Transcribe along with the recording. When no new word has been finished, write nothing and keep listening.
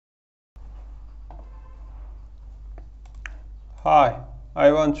Hi,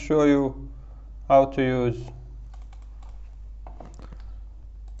 I want to show you how to use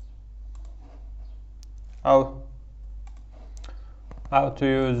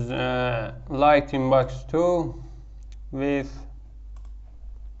Lighting Box tool with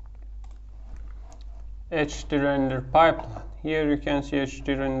HD render pipeline. Here you can see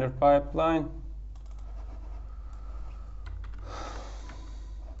HD render pipeline.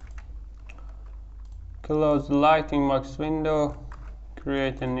 Close the Lighting Box window,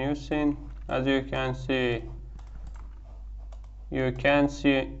 create a new scene. As you can see, you can't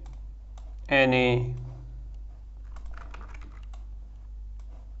see any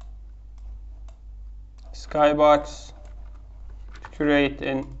skybox. To create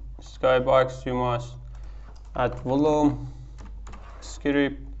a skybox, you must add volume,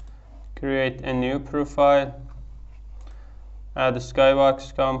 script, create a new profile, add a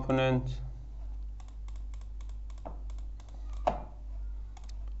skybox component,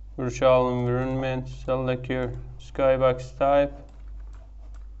 virtual environment, select your skybox type,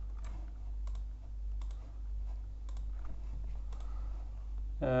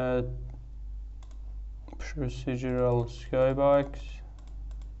 add procedural skybox,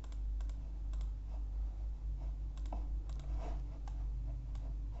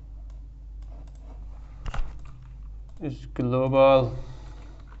 is global,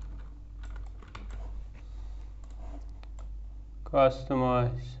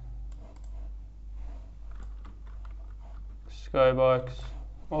 customize skybox.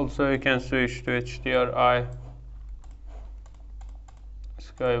 Also you can switch to HDRI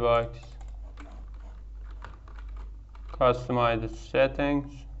skybox, customize the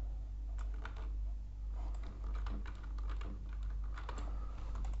settings.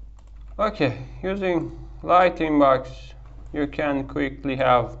 Okay, using Lighting Box you can quickly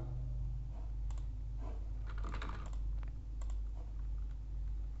have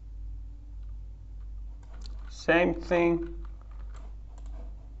same thing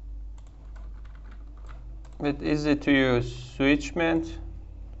with easy to use switchment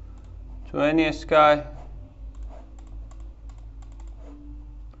to any sky,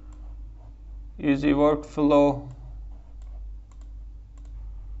 easy workflow,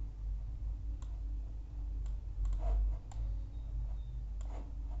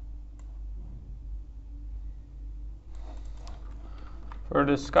 for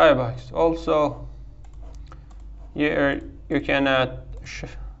the skybox. Also here you can add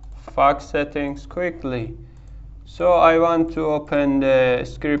fog settings quickly. So I want to open the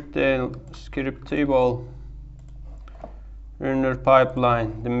scriptable render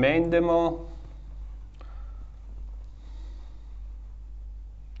pipeline, the main demo.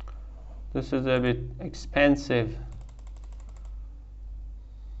 This is a bit expensive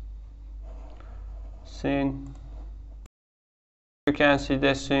scene. You can see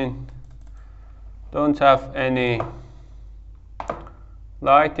the scene don't have any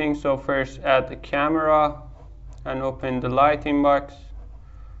lighting, so first add the camera and open the Lighting Box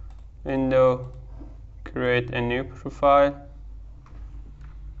window, create a new profile.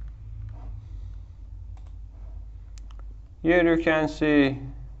 Here you can see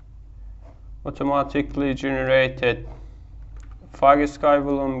automatically generated foggy sky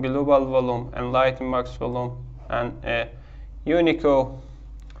volume, global volume, and Lighting Box volume, and a Unicode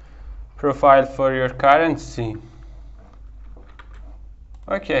profile for your current scene.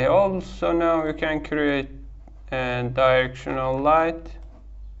 Okay, also now you can create a directional light,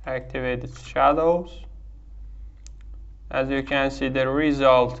 activate its shadows. As you can see, the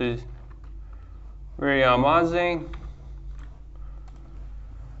result is very amazing.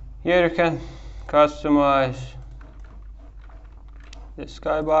 Here you can customize the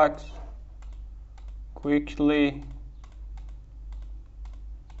skybox quickly.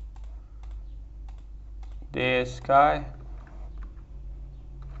 The sky.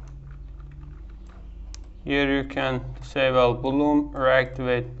 Here you can disable bloom or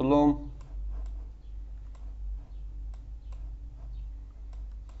activate bloom.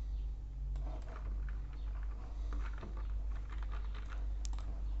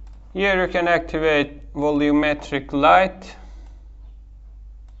 Here you can activate volumetric light,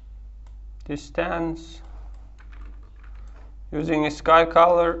 distance, using a sky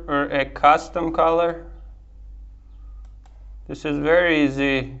color or a custom color. This is very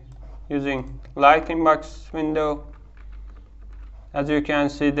easy using Lighting Box window. As you can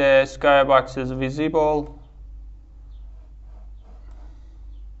see, the skybox is visible.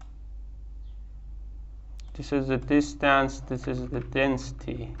 This is the distance, this is the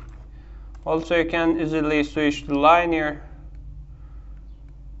density. Also you can easily switch to linear,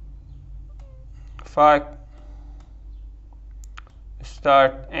 fog,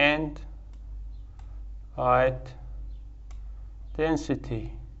 start, end, height,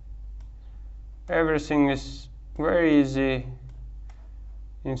 density. Everything is very easy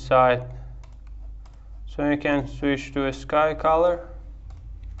inside. So you can switch to a sky color.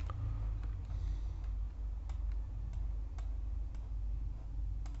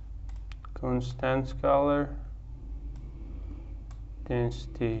 Constant color,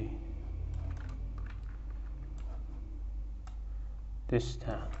 density,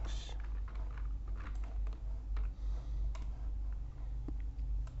 distance.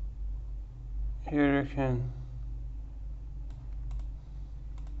 Here you can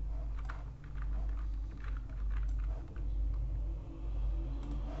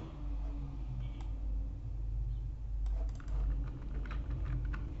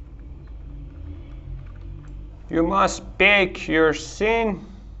you must bake your scene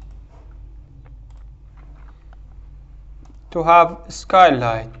to have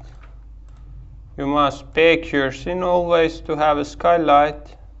skylight. You must bake your scene always to have a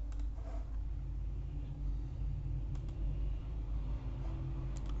skylight.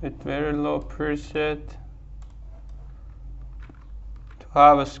 With very low preset to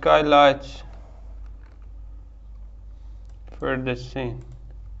have a skylight for the scene.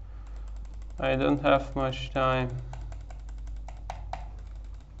 I don't have much time.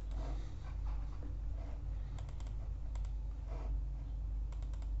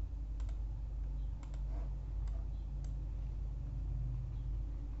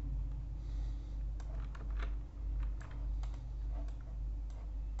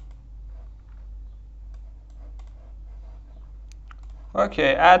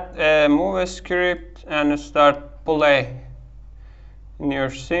 Okay, add a movie script and start play in your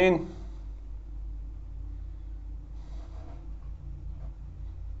scene.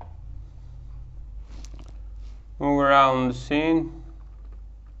 Move around the scene.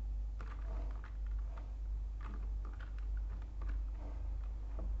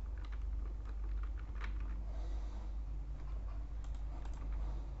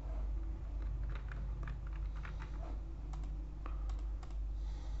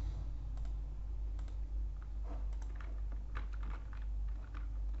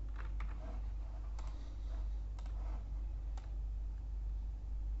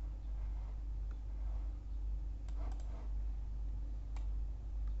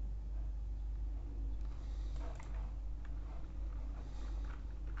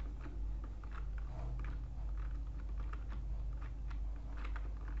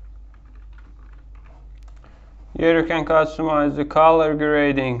 Here you can customize the color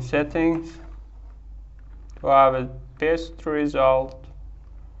grading settings to have a best result.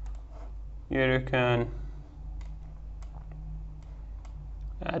 Here you can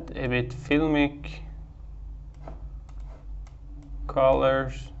add a bit filmic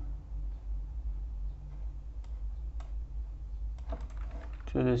colors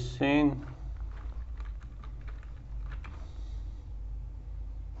to the scene.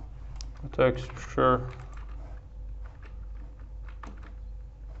 Texture.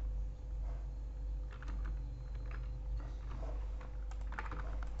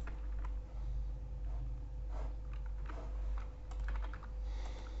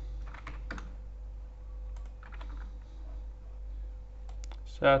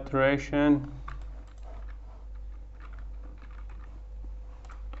 Saturation.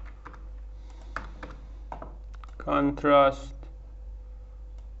 Contrast.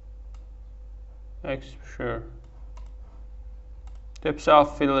 Exposure. Depth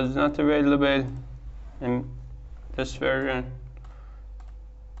of field is not available in this version.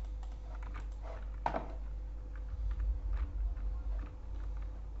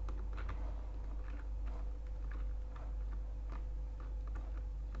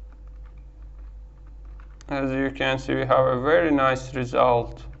 As you can see, we have a very nice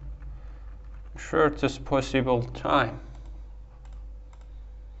result. Shortest possible time.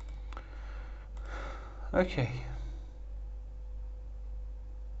 Okay.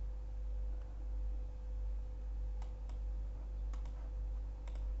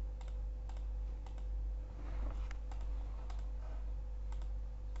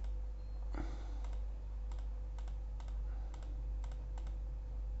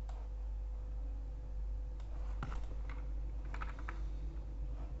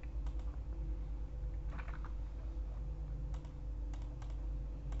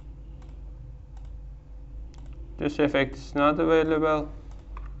 This effect is not available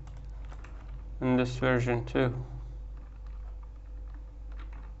in this version too.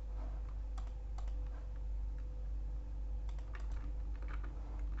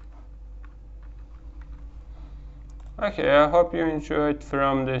 Okay, I hope you enjoyed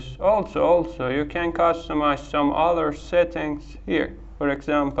from this. Also, you can customize some other settings here. For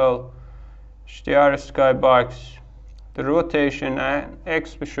example, HDR skybox, the rotation and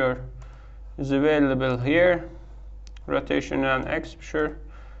exposure is available here. Rotation and exposure.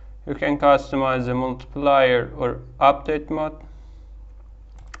 You can customize the multiplier or update mode.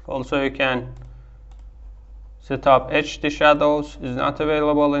 Also, you can set up HD shadows, is not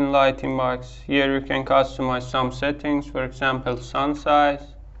available in Lighting Box. Here you can customize some settings, for example, sun size.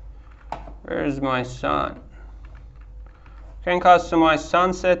 Where is my sun? You can customize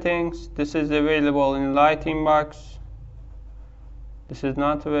sun settings. This is available in Lighting Box. This is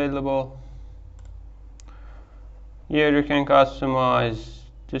not available. Here you can customize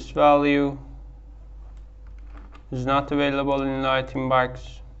this value. Is not available in Lighting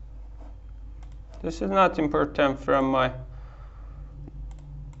Box. This is not important from my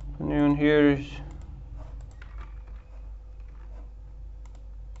opinion. Here is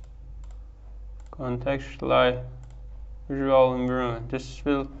contextualize visual environment. This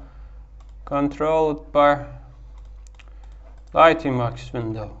will control it by Lighting Box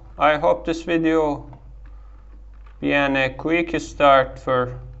window. I hope this video be a quick start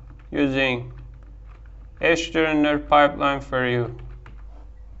for using HDRP pipeline for you.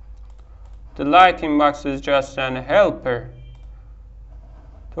 The Lighting Box is just an helper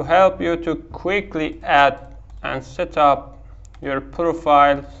to help you to quickly add and set up your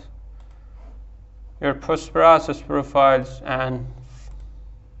profiles, your post-process profiles and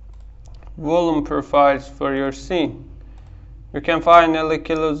volume profiles for your scene. You can finally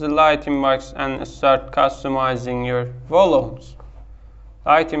close the Lighting Box and start customizing your volumes.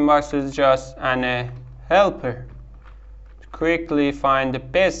 Lighting Box is just an helper to quickly find the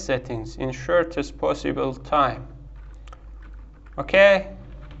best settings in shortest possible time. Okay?